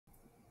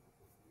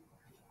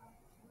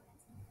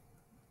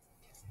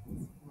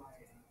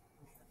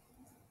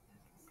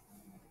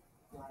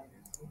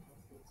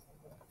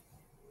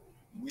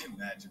we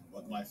imagine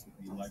what life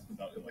would be like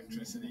without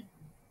electricity?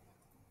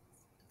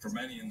 For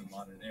many in the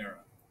modern era,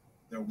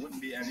 there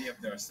wouldn't be any of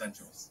their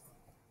essentials.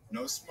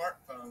 No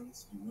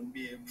smartphones, you wouldn't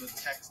be able to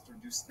text or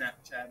do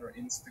Snapchat or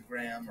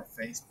Instagram or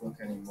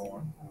Facebook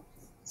anymore.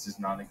 This is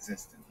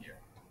non-existent here.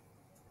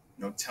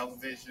 No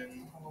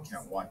television, you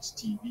can't watch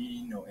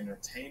TV, no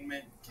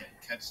entertainment, you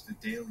can't catch the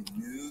daily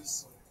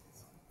news.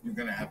 You're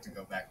gonna have to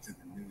go back to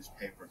the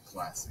newspaper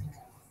classic.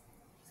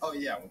 Oh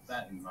yeah, with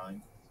that in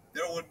mind,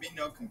 there would be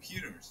no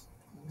computers.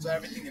 So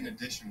everything in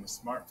addition with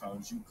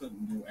smartphones, you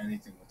couldn't do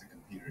anything with the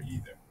computer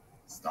either.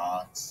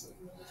 Stocks,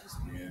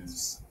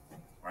 news,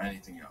 or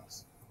anything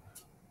else.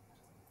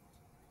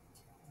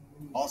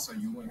 Also,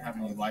 you wouldn't have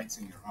any lights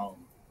in your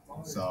home.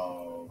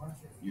 So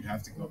you'd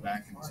have to go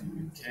back into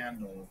your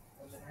candle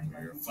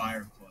or your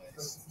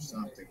fireplace or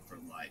something for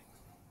light.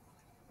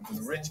 And for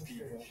the rich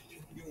people,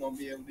 you won't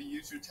be able to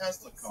use your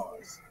Tesla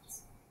cars.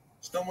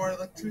 There's no more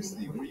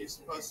electricity. What are you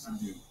supposed to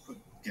do? Put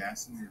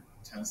gas in your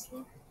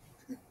Tesla?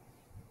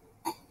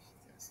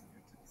 Gas in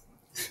your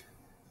Tesla.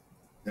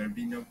 There'd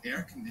be no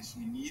air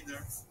conditioning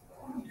either.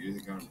 You're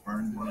either going to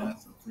burn to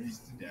death or freeze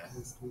to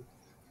death.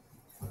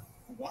 A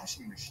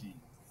washing machine.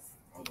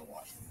 Oh, the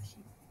washing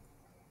machine.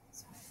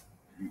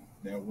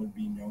 There would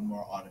be no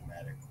more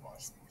automatic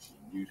washing machine.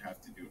 You'd have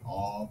to do it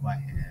all by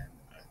hand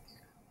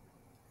again.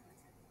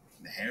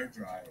 The hair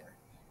dryer.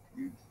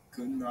 You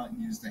could not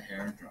use the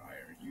hair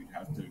dryer. You'd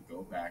have to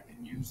go back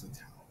and use the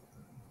towel.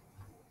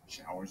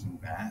 Showers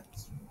and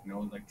baths.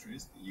 No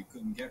electricity. You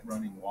couldn't get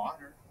running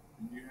water.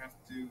 And you have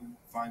to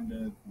find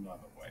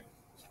another way.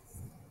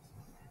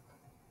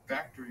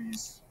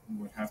 Factories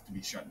would have to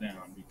be shut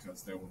down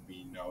because there would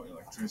be no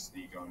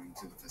electricity going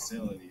to the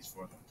facilities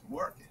for them to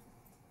work in.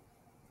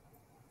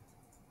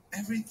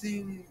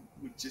 Everything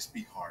would just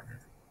be harder.